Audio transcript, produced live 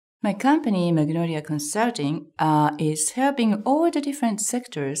My company, Magnolia Consulting, is helping all the different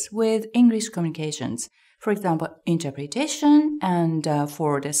sectors with English communications. For example, interpretation and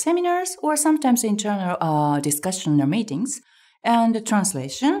for the seminars or sometimes internal discussion or meetings, and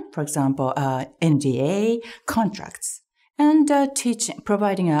translation, for example, NDA, contracts, and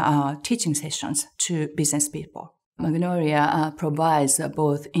providing teaching sessions to business people. Magnolia provides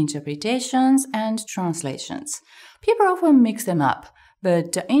both interpretations and translations. People often mix them up.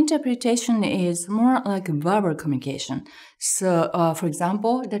 But interpretation is more like verbal communication. So, for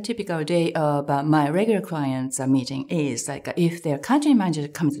example, the typical day of my regular clients' meeting is like if their country manager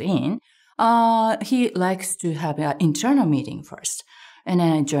comes in, he likes to have an internal meeting first, and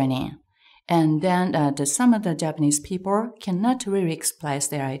then I join in. And then some of the Japanese people cannot really express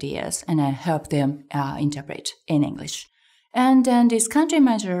their ideas, and I help them interpret in English. And then this country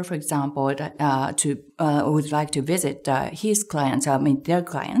manager, for example, would like to visit his clients, their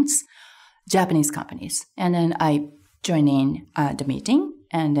clients, Japanese companies. And then I join in the meeting,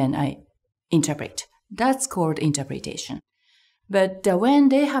 and then I interpret. That's called interpretation. But when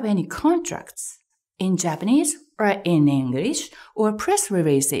they have any contracts in Japanese or in English, or press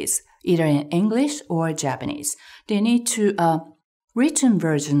releases, either in English or Japanese, they need to written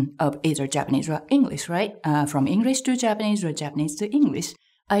version of either Japanese or English, right? From English to Japanese or Japanese to English.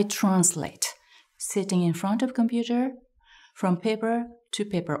 I translate, sitting in front of computer, from paper to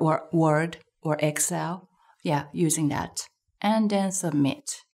paper, or Word or Excel. Yeah, using that. And then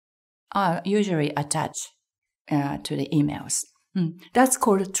submit. Usually attach to the emails. That's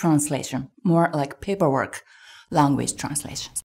called translation, more like paperwork, language translations.